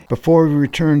Before we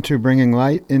return to Bringing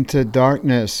Light into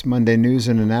Darkness, Monday News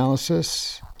and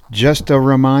Analysis, just a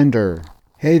reminder.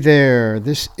 Hey there,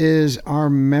 this is our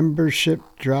membership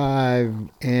drive,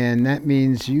 and that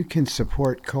means you can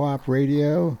support Co-op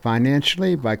Radio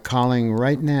financially by calling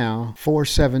right now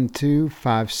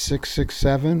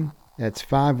 472-5667. That's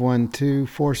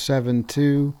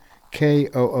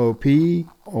 512-472-KOOP,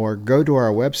 or go to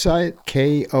our website,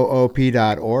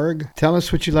 koop.org. Tell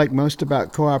us what you like most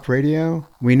about Co-op Radio.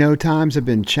 We know times have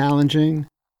been challenging,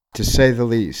 to say the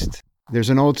least. There's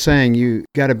an old saying, you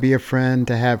got to be a friend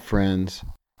to have friends.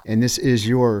 And this is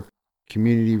your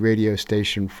community radio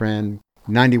station friend,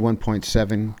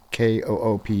 91.7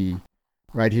 KOOP,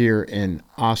 right here in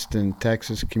Austin,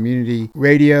 Texas. Community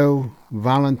radio,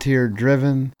 volunteer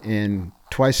driven, and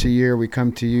twice a year we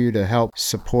come to you to help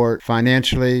support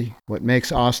financially what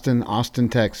makes Austin, Austin,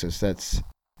 Texas.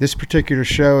 This particular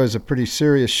show is a pretty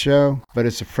serious show, but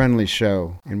it's a friendly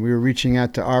show. And we were reaching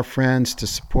out to our friends to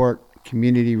support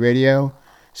community radio.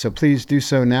 So please do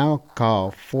so now.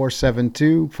 Call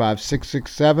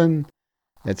 472-5667.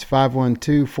 That's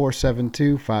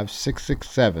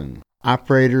 512-472-5667.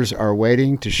 Operators are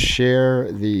waiting to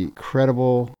share the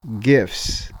credible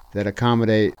gifts that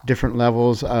accommodate different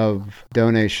levels of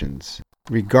donations.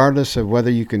 Regardless of whether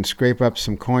you can scrape up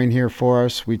some coin here for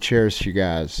us, we cherish you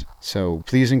guys. So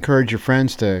please encourage your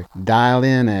friends to dial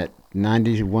in at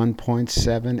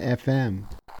 91.7 FM.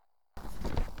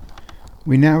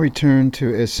 We now return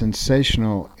to a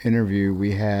sensational interview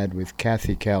we had with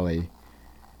Kathy Kelly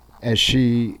as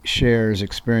she shares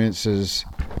experiences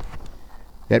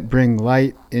that bring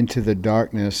light into the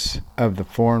darkness of the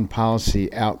foreign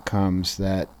policy outcomes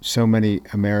that so many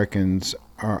Americans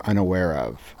are unaware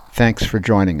of. Thanks for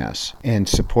joining us and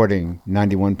supporting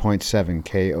 91.7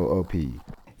 KOOP.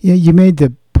 Yeah, you made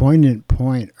the poignant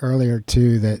point earlier,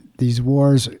 too, that these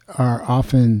wars are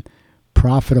often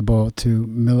profitable to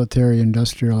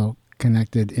military-industrial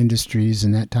connected industries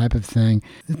and that type of thing.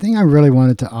 The thing I really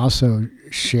wanted to also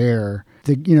share,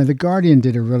 the Guardian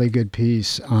did a really good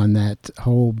piece on that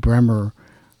whole Bremer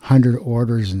 100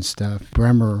 orders and stuff.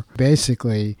 Bremer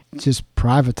basically just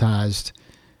privatized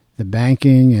the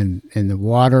banking and the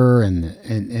water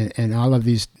and all of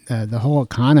these, the whole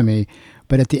economy.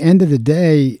 But at the end of the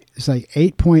day, it's like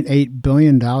 $8.8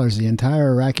 billion, the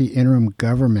entire Iraqi interim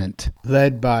government,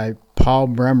 led by Paul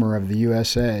Bremer of the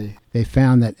USA. They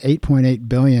found that $8.8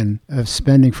 billion of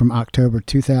spending from October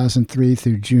 2003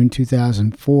 through June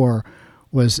 2004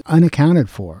 was unaccounted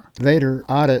for. Later,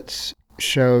 audits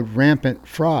showed rampant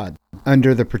fraud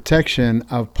under the protection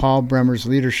of Paul Bremer's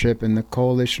leadership in the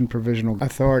Coalition Provisional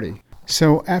Authority.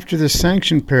 So after the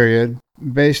sanction period,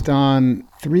 based on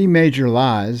three major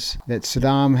lies, that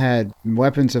Saddam had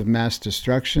weapons of mass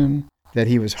destruction, that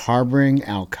he was harboring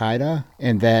al-Qaeda,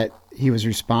 and that he was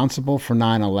responsible for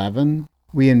 9/11,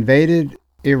 we invaded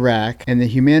Iraq, and the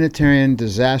humanitarian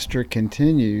disaster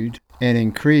continued and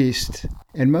increased.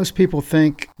 And most people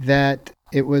think that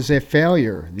it was a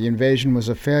failure. The invasion was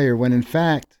a failure, when in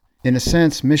fact, in a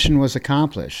sense, mission was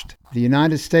accomplished. The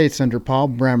United States, under Paul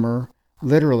Bremer,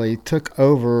 literally took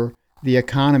over the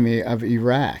economy of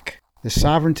Iraq. The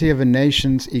sovereignty of a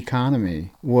nation's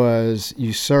economy was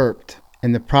usurped,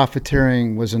 and the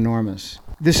profiteering was enormous.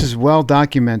 This is well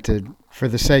documented. For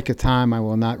the sake of time, I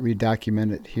will not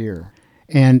redocument it here.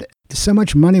 And so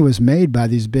much money was made by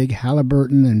these big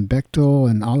Halliburton and Bechtel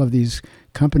and all of these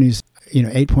companies,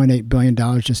 $8.8 billion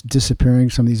just disappearing.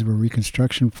 Some of these were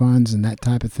reconstruction funds and that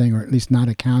type of thing, or at least not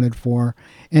accounted for.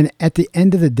 And at the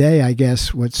end of the day, I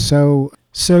guess what's so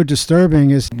disturbing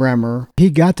is Bremer, he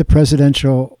got the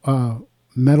Presidential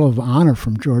Medal of Honor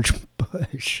from George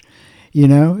Bush.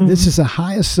 This is the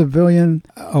highest civilian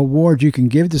award you can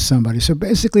give to somebody. So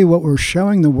basically what we're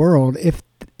showing the world, if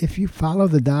you follow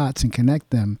the dots and connect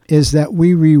them, is that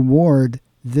we reward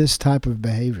this type of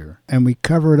behavior. And we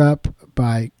cover it up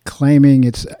by claiming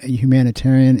it's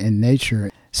humanitarian in nature.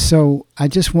 So I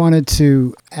just wanted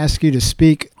to ask you to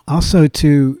speak also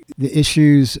to the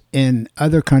issues in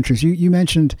other countries. You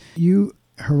mentioned you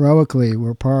heroically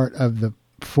were part of the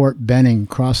Fort Benning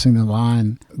Crossing the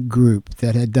Line group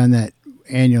that had done that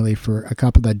annually for a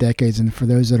couple of decades. And for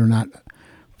those that are not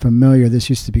familiar, this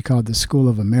used to be called the School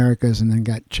of Americas and then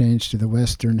got changed to the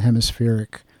Western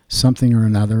Hemispheric something or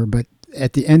another. But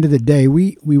at the end of the day,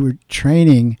 we were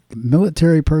training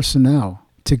military personnel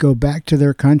to go back to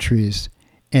their countries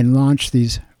and launch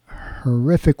these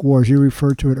horrific wars. You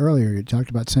referred to it earlier. You talked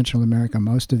about Central America.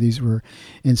 Most of these were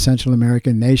in Central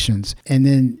American nations. And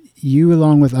then you,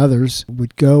 along with others,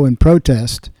 would go and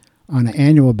protest on an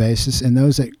annual basis, and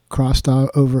those that crossed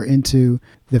over into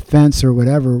the fence or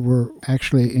whatever were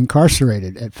actually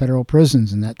incarcerated at federal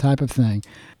prisons and that type of thing.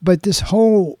 But this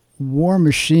whole war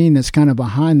machine that's kind of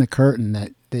behind the curtain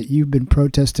that you've been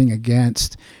protesting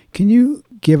against, can you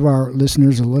give our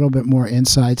listeners a little bit more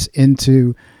insights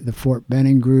into the Fort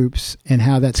Benning groups and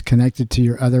how that's connected to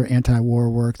your other anti-war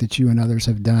work that you and others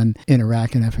have done in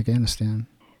Iraq and Afghanistan?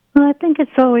 Well, I think it's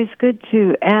always good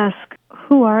to ask,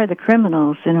 who are the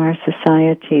criminals in our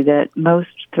society that most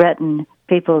threaten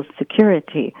people's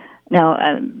security? Now,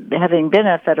 having been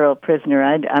a federal prisoner,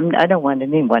 I don't want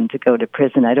anyone to go to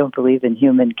prison. I don't believe in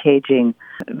human caging.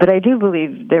 But I do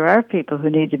believe there are people who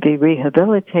need to be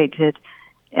rehabilitated,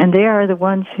 and they are the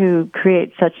ones who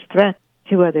create such threats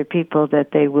to other people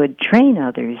that they would train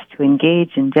others to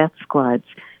engage in death squads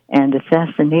and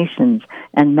assassinations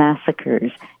and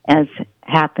massacres, as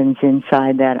happens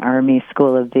inside that Army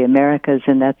School of the Americas.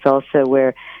 And that's also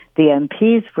where the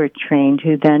MPs were trained,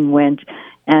 who then went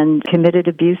and committed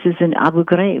abuses in Abu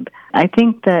Ghraib. I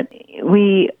think that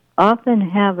we often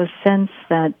have a sense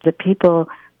that the people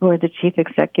who are the chief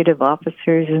executive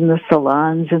officers in the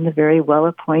salons and the very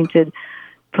well-appointed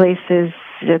places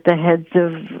at the heads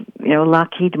of,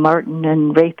 Lockheed Martin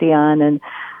and Raytheon and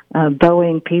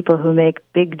Boeing, people who make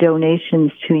big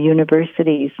donations to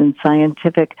universities and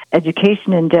scientific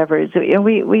education endeavors,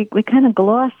 we kind of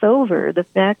gloss over the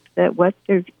fact that what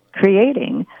they're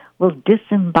creating will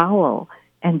disembowel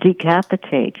and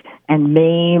decapitate and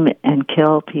maim and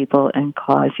kill people and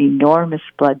cause enormous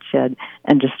bloodshed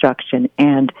and destruction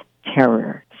and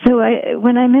terror. So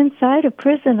when I'm inside a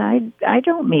prison, I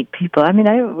don't meet people. I mean,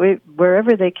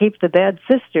 wherever they keep the bad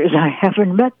sisters, I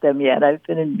haven't met them yet. I've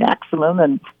been in maximum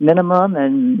and minimum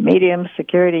and medium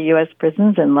security U.S.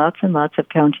 prisons and lots of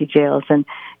county jails, and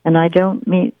I don't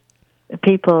meet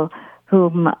people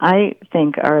whom I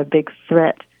think are a big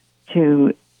threat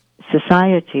to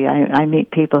society. I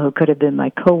meet people who could have been my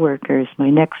coworkers,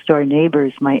 my next-door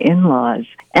neighbors, my in-laws.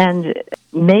 And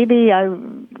maybe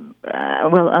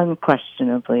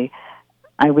unquestionably,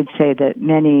 I would say that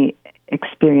many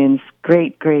experience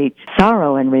great, great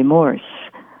sorrow and remorse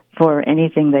for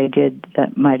anything they did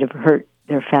that might have hurt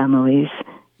their families,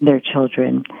 their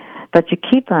children. But to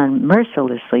keep on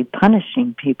mercilessly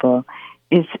punishing people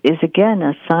is again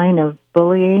a sign of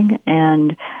bullying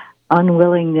and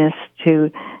unwillingness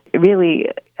to really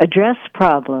address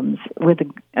problems with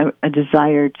a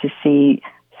desire to see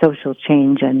social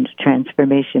change and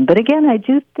transformation. But again, I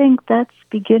do think that's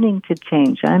beginning to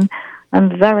change.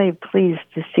 I'm very pleased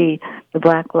to see the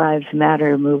Black Lives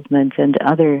Matter movement and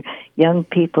other young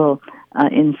people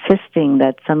insisting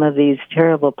that some of these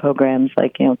terrible programs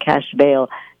like, cash bail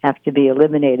have to be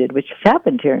eliminated, which has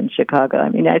happened here in Chicago. I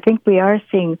mean, I think we are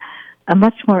seeing a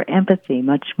much more empathy,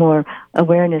 much more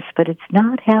awareness, but it's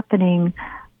not happening,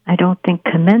 I don't think,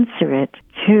 commensurate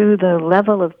to the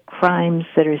level of crimes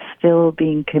that are still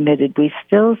being committed. We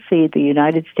still see the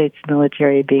United States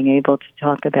military being able to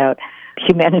talk about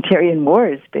humanitarian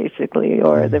wars, basically,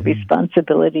 or the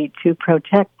responsibility to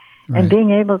protect, and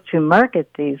being able to market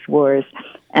these wars.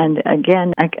 And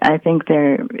again, I think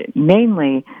they're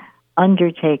mainly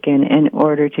undertaken in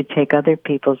order to take other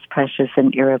people's precious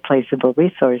and irreplaceable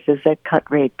resources at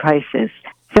cut-rate prices.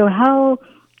 So how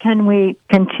can we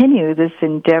continue this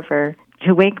endeavor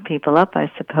to wake people up, I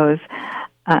suppose?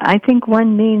 I think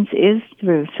one means is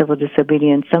through civil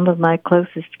disobedience. Some of my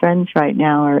closest friends right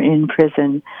now are in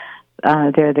prison.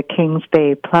 They're the Kings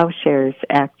Bay Plowshares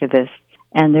activists,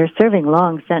 and they're serving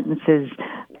long sentences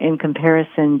in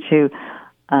comparison to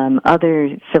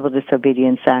other civil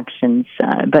disobedience actions,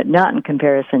 but not in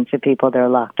comparison to people they're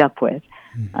locked up with.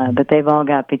 But they've all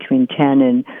got between 10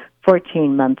 and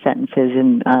 14-month sentences,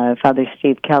 and Father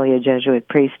Steve Kelly, a Jesuit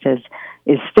priest,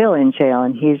 is still in jail,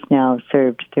 and he's now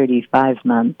served 35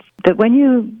 months. But when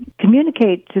you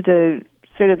communicate to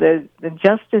the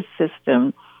justice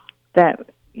system that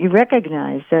you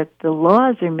recognize that the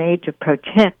laws are made to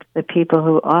protect the people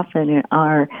who often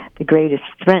are the greatest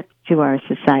threat to our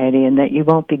society, and that you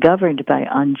won't be governed by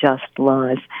unjust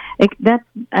laws, that,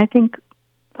 I think,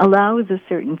 allows a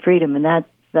certain freedom, and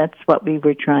that's what we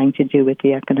were trying to do with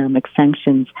the economic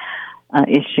sanctions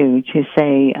issue, to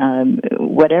say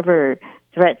whatever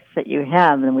threats that you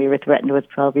have, and we were threatened with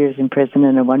 12 years in prison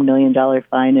and a $1 million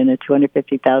fine and a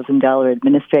 $250,000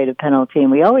 administrative penalty,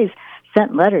 and we always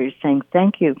sent letters saying,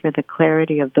 thank you for the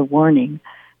clarity of the warning.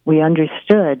 We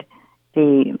understood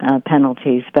the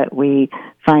penalties, but we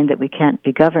find that we can't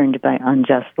be governed by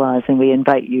unjust laws, and we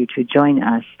invite you to join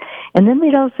us. And then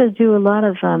we'd also do a lot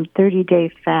of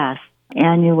 30-day fasts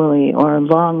annually or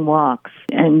long walks.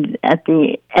 And at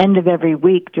the end of every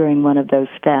week during one of those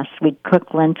fasts, we'd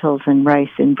cook lentils and rice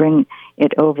and bring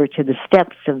it over to the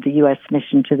steps of the U.S.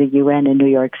 mission to the UN in New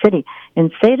York City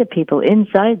and say to people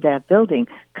inside that building,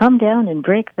 come down and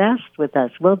break fast with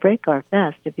us. We'll break our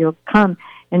fast if you'll come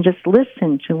and just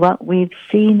listen to what we've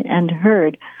seen and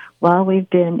heard while we've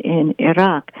been in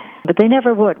Iraq. But they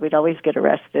never would. We'd always get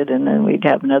arrested, and then we'd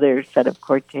have another set of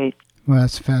court dates. Well,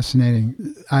 that's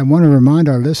fascinating. I want to remind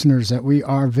our listeners that we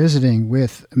are visiting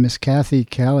with Miss Kathy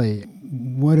Kelly.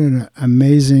 What an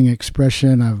amazing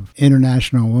expression of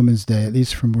International Women's Day, at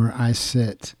least from where I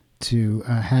sit, to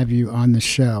have you on the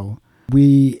show.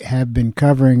 We have been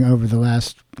covering over the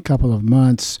last couple of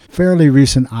months fairly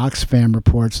recent Oxfam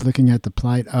reports looking at the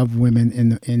plight of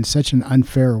women in such an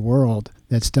unfair world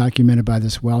that's documented by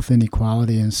this wealth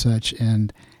inequality and such,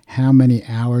 and how many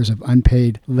hours of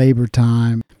unpaid labor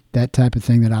time, that type of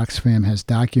thing that Oxfam has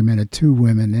documented to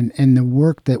women, and the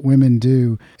work that women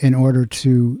do in order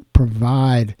to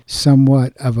provide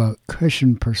somewhat of a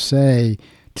cushion per se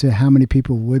to how many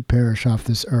people would perish off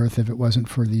this earth if it wasn't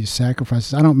for these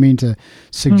sacrifices. I don't mean to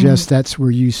suggest that's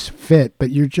where you fit,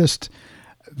 but you're just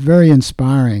very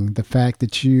inspiring, the fact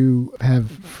that you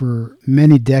have for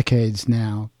many decades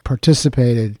now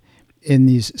participated in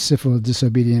these civil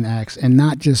disobedient acts, and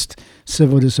not just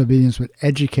civil disobedience, but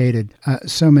educated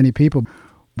so many people.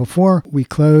 Before we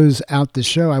close out the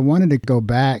show, I wanted to go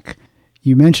back.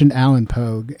 You mentioned Alan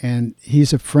Pogue, and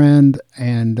he's a friend,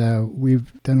 and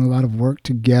we've done a lot of work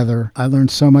together. I learned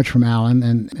so much from Alan,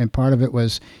 and part of it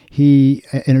was he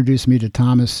introduced me to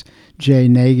Thomas J.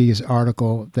 Nagy's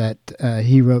article that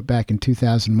he wrote back in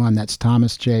 2001. That's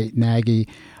Thomas J. Nagy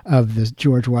of the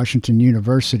George Washington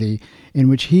University, in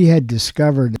which he had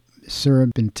discovered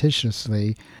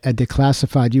surreptitiously a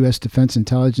declassified U.S. Defense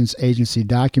Intelligence Agency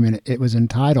document. It was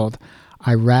entitled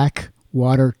Iraq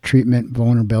Water Treatment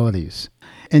Vulnerabilities.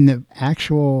 And the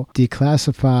actual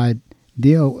declassified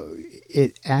deal,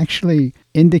 it actually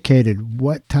indicated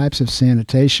what types of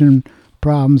sanitation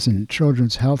problems and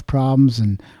children's health problems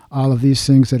and all of these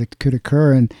things that could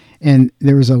occur. And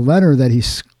there was a letter that he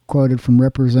quoted from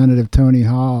Representative Tony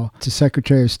Hall to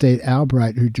Secretary of State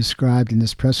Albright, who described in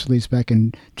this press release back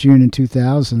in June in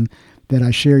 2000 that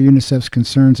I share UNICEF's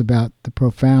concerns about the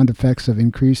profound effects of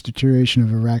increased deterioration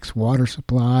of Iraq's water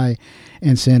supply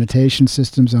and sanitation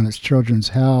systems on its children's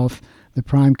health. The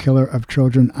prime killer of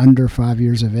children under 5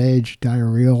 years of age,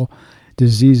 diarrheal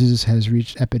diseases, has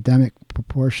reached epidemic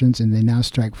proportions, and they now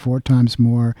strike 4 times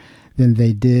more than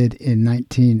they did in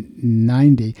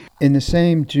 1990. In the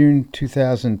same June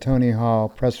 2000 Tony Hall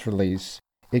press release,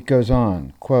 it goes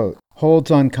on, quote,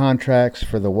 holds on contracts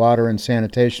for the water and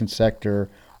sanitation sector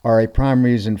are a prime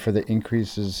reason for the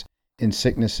increases in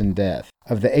sickness and death.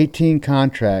 Of the 18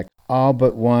 contracts, all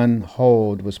but one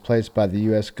hold was placed by the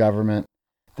U.S. government.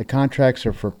 The contracts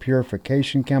are for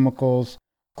purification chemicals,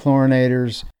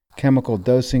 chlorinators, chemical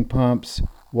dosing pumps,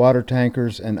 water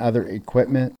tankers, and other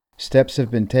equipment. Steps have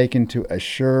been taken to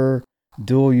assure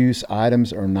dual-use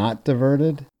items are not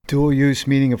diverted. Dual-use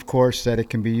meaning, of course, that it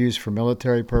can be used for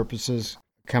military purposes,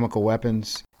 chemical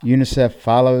weapons. UNICEF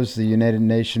follows the United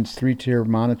Nations 3-tier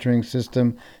monitoring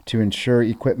system to ensure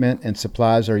equipment and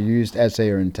supplies are used as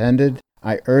they are intended.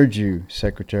 I urge you,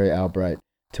 Secretary Albright,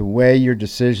 to weigh your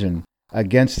decision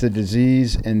against the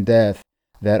disease and death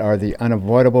that are the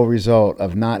unavoidable result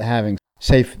of not having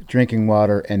safe drinking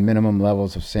water and minimum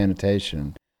levels of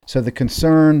sanitation. So the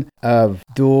concern of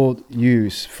dual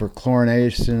use for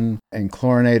chlorination and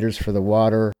chlorinators for the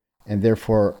water, and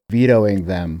therefore vetoing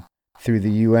them through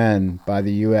the UN by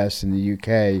the US and the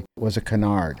UK, was a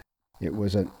canard. It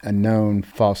was a known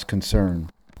false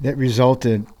concern that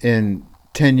resulted in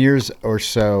 10 years or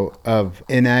so of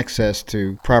inaccess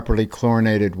to properly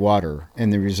chlorinated water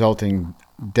and the resulting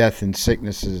death and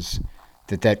sicknesses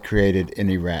that created in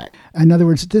Iraq. In other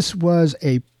words, this was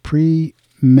a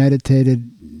premeditated,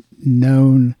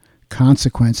 known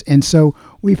consequence. And so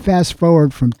we fast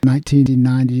forward from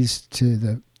 1990s to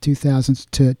the 2000s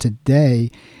to today,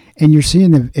 and you're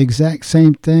seeing the exact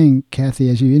same thing, Kathy,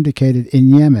 as you indicated, in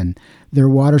Yemen. Their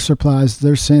water supplies,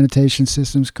 their sanitation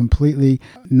systems completely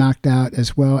knocked out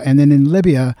as well. And then in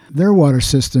Libya, their water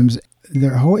systems,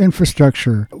 their whole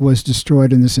infrastructure was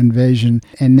destroyed in this invasion.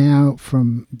 And now,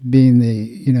 from being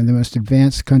the most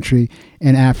advanced country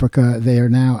in Africa, they are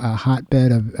now a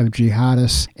hotbed of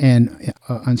jihadists and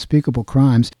unspeakable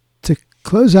crimes. To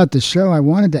close out the show, I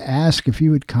wanted to ask if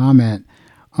you would comment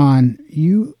on,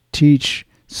 you teach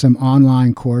some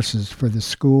online courses for the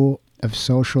School of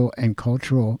Social and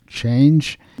Cultural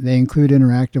Change. They include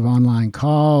interactive online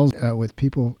calls with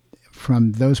people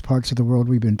from those parts of the world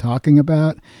we've been talking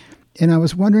about. And I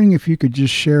was wondering if you could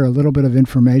just share a little bit of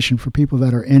information for people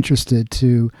that are interested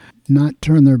to not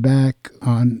turn their back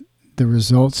on the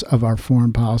results of our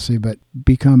foreign policy, but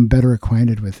become better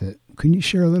acquainted with it. Can you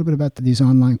share a little bit about these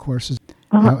online courses?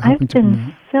 Well, I've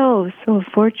been so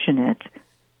fortunate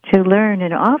to learn,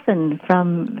 and often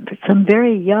from some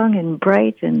very young and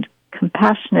bright and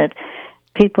compassionate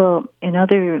people in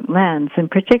other lands. And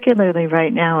particularly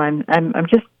right now, I'm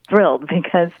just thrilled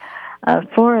because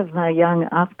 4 of my young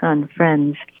Afghan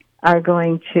friends are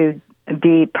going to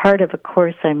be part of a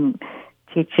course I'm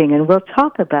teaching, and we'll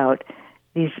talk about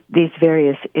these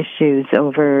various issues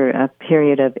over a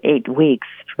period of 8 weeks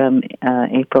from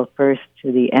April 1st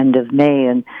to the end of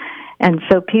May. And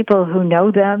so people who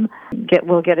know them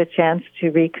will get a chance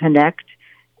to reconnect.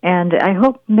 And I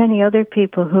hope many other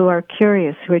people who are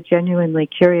curious, who are genuinely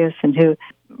curious and who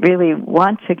really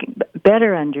want to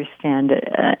better understand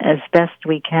as best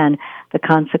we can the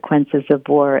consequences of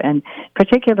war. And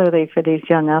particularly for these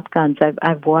young Afghans,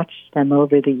 I've watched them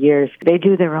over the years. They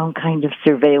do their own kind of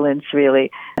surveillance,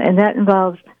 really. And that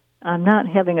involves not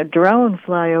having a drone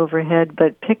fly overhead,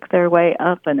 but pick their way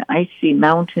up an icy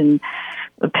mountain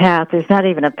path. There's not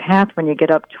even a path when you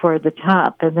get up toward the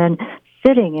top. And then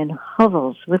sitting in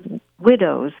hovels with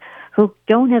widows who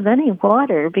don't have any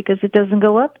water because it doesn't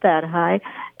go up that high.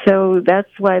 So that's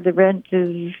why the rent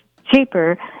is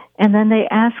cheaper. And then they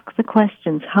ask the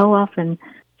questions, how often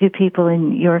do people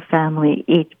in your family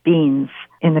eat beans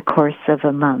in the course of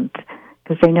a month?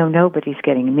 Because they know nobody's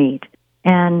getting meat.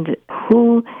 And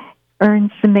who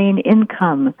earns the main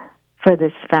income for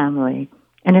this family?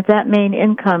 And if that main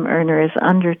income earner is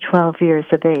under 12 years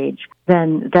of age,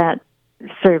 then that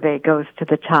survey goes to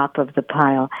the top of the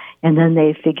pile, and then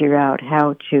they figure out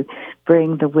how to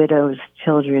bring the widow's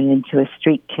children into a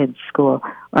street kids school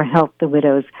or help the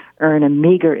widows earn a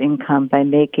meager income by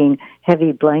making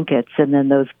heavy blankets, and then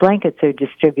those blankets are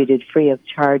distributed free of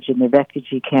charge in the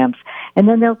refugee camps. And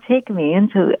then they'll take me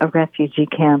into a refugee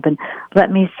camp and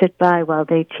let me sit by while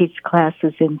they teach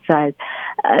classes inside.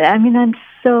 I mean, I'm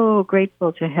so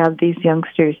grateful to have these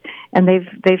youngsters, and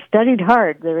they've studied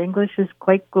hard. Their English is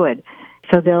quite good.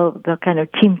 So they'll kind of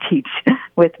team teach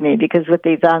with me, because with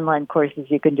these online courses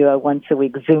you can do a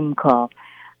once-a-week Zoom call.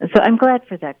 So I'm glad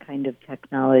for that kind of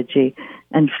technology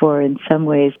and for, in some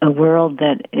ways, a world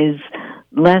that is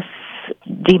less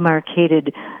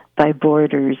demarcated by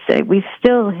borders. We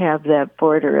still have that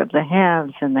border of the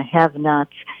haves and the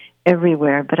have-nots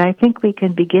everywhere, but I think we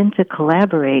can begin to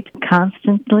collaborate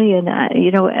constantly. And,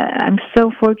 I'm so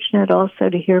fortunate also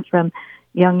to hear from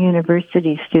young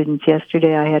university students.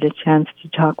 Yesterday I had a chance to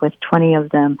talk with 20 of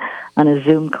them on a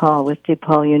Zoom call with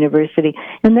DePaul University.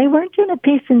 And they weren't in a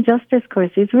peace and justice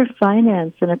course. These were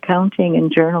finance and accounting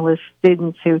and journalist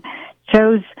students who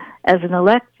chose as an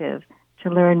elective to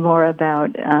learn more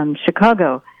about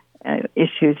Chicago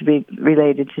issues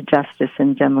related to justice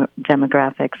and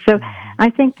demographics. So I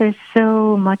think there's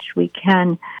so much we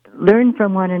can learn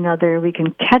from one another. We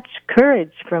can catch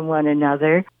courage from one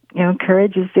another.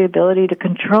 Courage is the ability to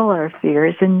control our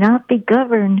fears and not be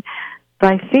governed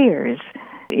by fears,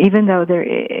 even though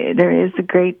there is a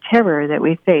great terror that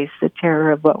we face, the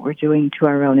terror of what we're doing to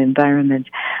our own environment.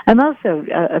 I'm also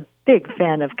a big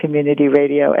fan of community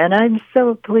radio, and I'm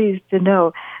so pleased to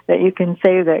know that you can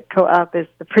say that Co-op is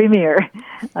the premier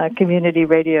community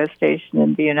radio station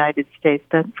in the United States.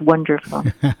 That's wonderful.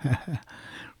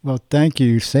 Well, thank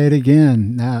you. Say it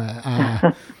again.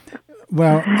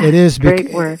 Well, it is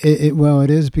great work. It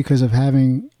is because of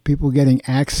having people getting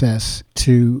access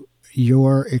to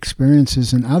your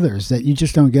experiences and others that you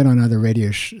just don't get on other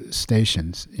radio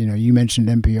stations. You mentioned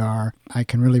NPR. I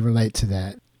can really relate to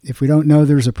that. If we don't know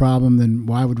there's a problem, then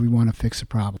why would we want to fix a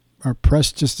problem? Our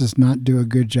press just does not do a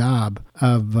good job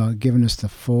of giving us the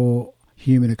full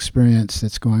human experience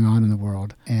that's going on in the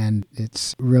world. And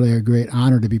it's really a great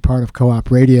honor to be part of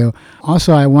Co-op Radio.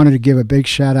 Also, I wanted to give a big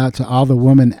shout out to all the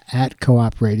women at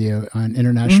Co-op Radio on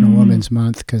International Women's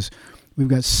Month, because we've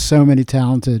got so many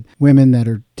talented women that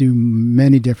do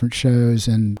many different shows,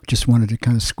 and just wanted to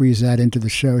kind of squeeze that into the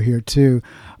show here too.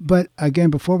 But again,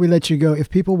 before we let you go,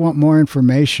 if people want more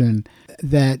information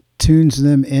that tunes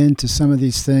them into some of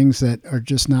these things that are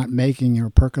just not making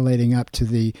or percolating up to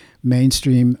the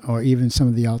mainstream or even some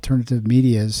of the alternative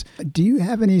medias, do you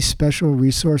have any special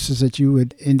resources that you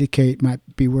would indicate might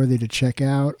be worthy to check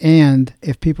out? And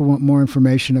if people want more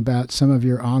information about some of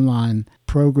your online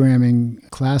programming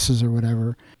classes or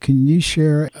whatever, can you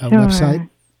share a website?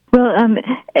 Well,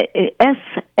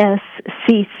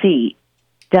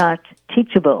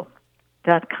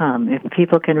 sscc.teachable.com, if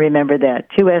people can remember that.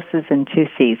 2 S's and 2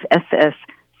 C's.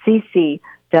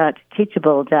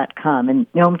 Teachable.com.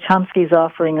 And Noam Chomsky's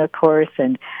offering a course,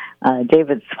 and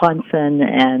David Swanson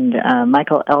and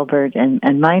Michael Elbert,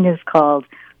 and mine is called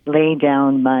Lay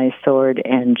Down My Sword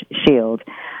and Shield.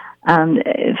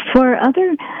 For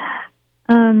other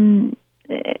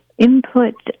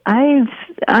input,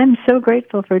 I'm so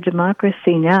grateful for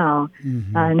Democracy Now!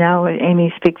 Now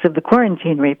Amy speaks of the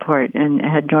Quarantine Report and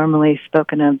had normally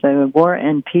spoken of the War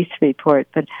and Peace Report,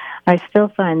 but I still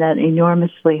find that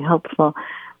enormously helpful.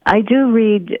 I do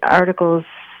read articles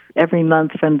every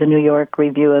month from the New York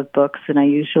Review of Books, and I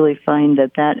usually find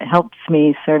that helps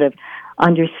me sort of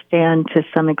understand to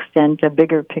some extent a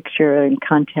bigger picture and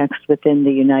context within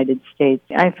the United States.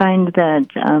 I find that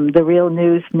the Real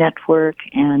News Network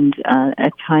and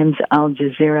at times Al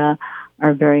Jazeera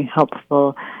are very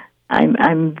helpful.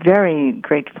 I'm very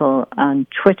grateful on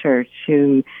Twitter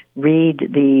to read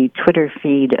the Twitter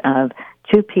feed of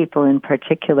two people in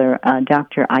particular,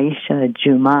 Dr. Aisha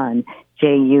Jumaan,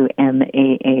 Jumaan,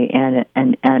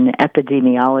 an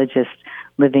epidemiologist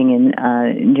living in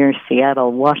near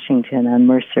Seattle, Washington, on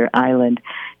Mercer Island.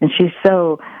 And she's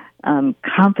so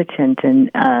competent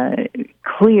and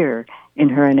clear in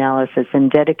her analysis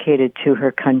and dedicated to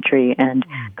her country, and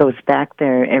goes back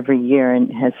there every year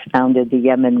and has founded the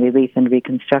Yemen Relief and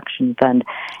Reconstruction Fund.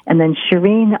 And then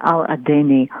Shireen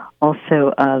Al-Adeni,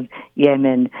 also of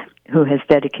Yemen, who has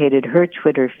dedicated her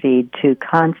Twitter feed to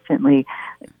constantly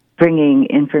bringing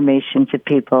information to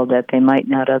people that they might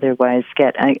not otherwise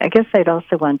get. I guess I'd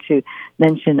also want to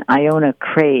mention Iona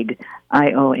Craig,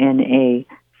 IonaCraig,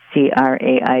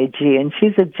 and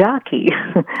she's a jockey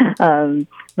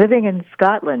living in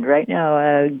Scotland right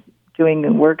now,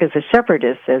 doing work as a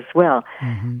shepherdess as well.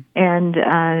 And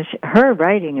her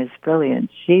writing is brilliant.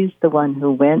 She's the one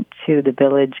who went to the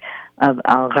village of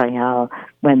Al Ghayal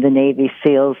when the Navy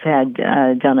SEALs had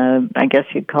done I guess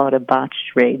you'd call it a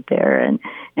botched raid there.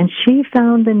 And she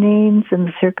found the names and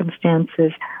the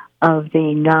circumstances of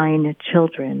the 9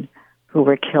 children who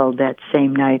were killed that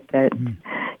same night that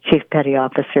Chief Petty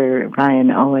Officer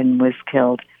Ryan Owen was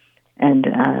killed.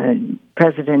 And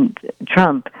President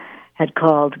Trump had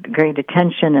called great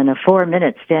attention and a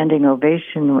 4-minute standing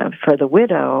ovation for the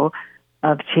widow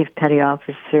of Chief Petty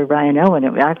Officer Ryan Owen.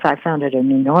 I found it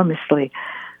an enormously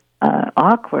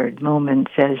awkward moment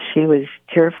as she was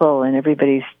tearful and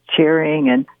everybody's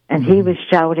cheering, and he was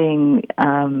shouting,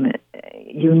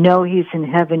 you know he's in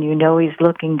heaven, you know he's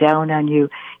looking down on you,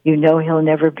 you know he'll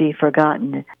never be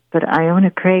forgotten. But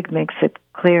Iona Craig makes it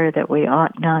clear that we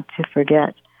ought not to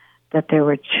forget that there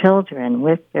were children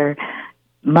with their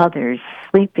mothers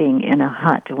sleeping in a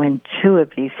hut when 2 of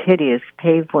these hideous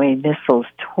Paveway missiles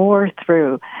tore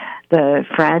through the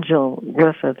fragile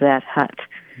roof of that hut.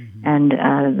 And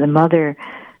the mother,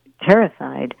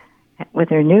 terrified, with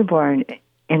her newborn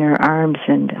in her arms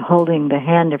and holding the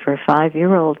hand of her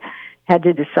 5-year-old, had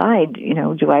to decide,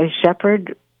 do I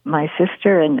shepherd my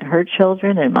sister and her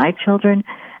children and my children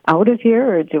out of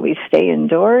here, or do we stay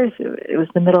indoors? It was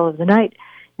the middle of the night.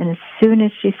 And as soon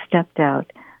as she stepped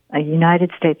out, a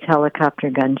United States helicopter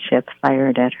gunship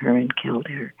fired at her and killed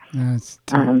her.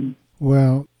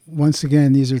 Well, once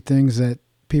again, these are things that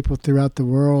people throughout the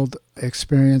world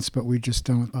experience, but we just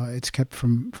don't. It's kept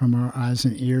from our eyes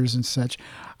and ears and such.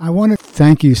 I want to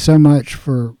thank you so much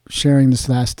for sharing this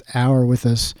last hour with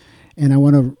us. And I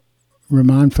want to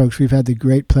remind folks we've had the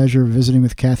great pleasure of visiting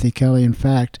with Kathy Kelly. In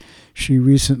fact, she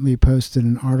recently posted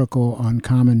an article on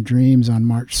Common Dreams on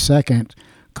March 2nd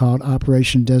called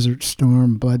Operation Desert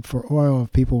Storm, Blood for Oil.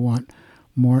 If people want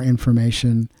more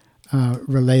information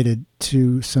related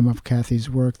to some of Kathy's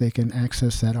work, they can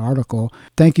access that article.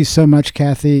 Thank you so much,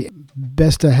 Kathy.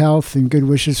 Best of health and good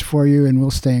wishes for you, and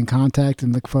we'll stay in contact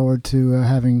and look forward to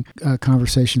having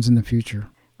conversations in the future.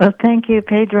 Well, thank you,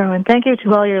 Pedro, and thank you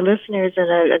to all your listeners,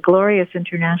 and a glorious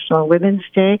International Women's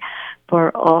Day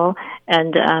for all.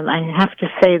 And I have to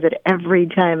say that every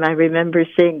time I remember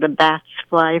seeing the bats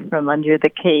fly from under the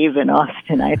cave in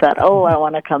Austin, I thought, I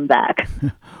want to come back.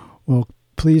 Well,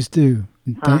 please do.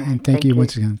 And thank you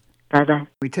once again. Bye-bye.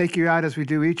 We take you out as we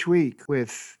do each week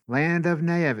with Land of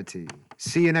Naivety.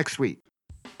 See you next week.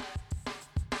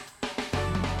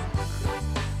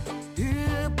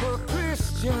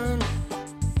 Christian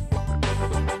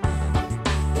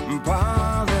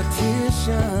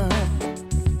politician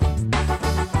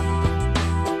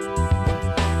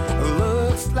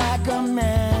looks like a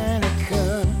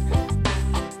mannequin.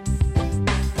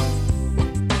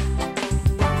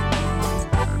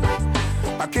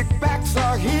 Kickbacks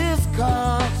are his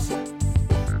cards.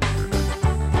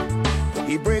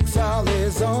 He breaks all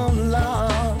his own laws.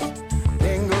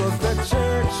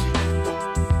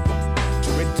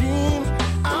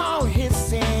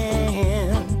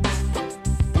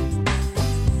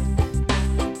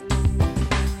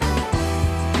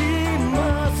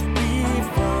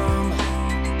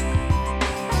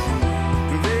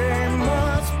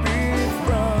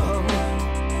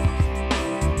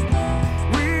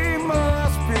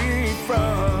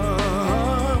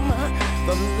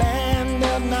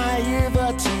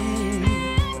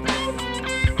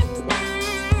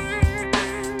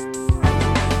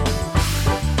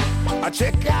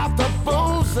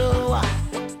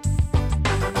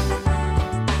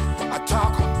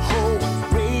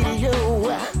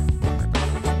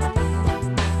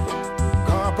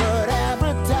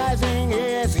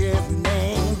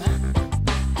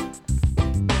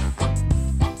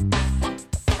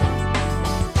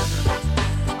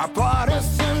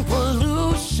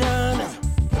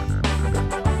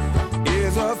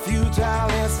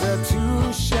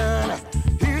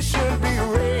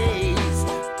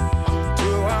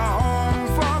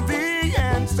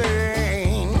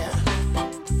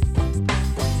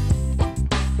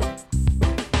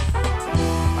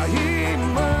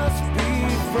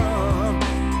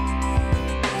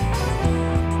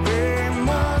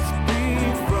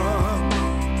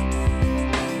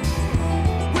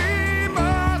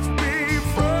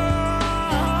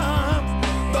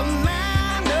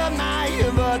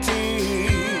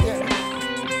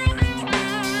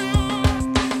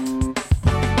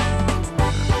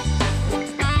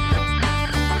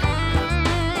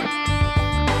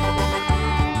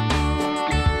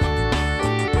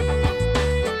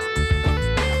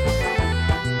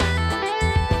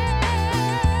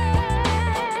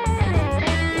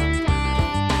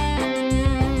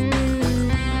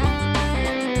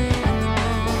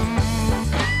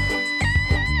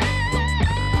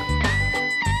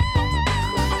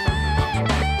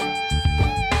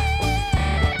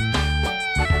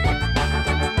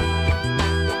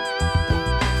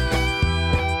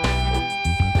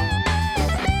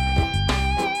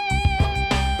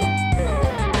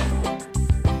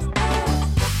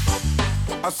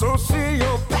 So see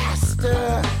your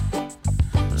pastor.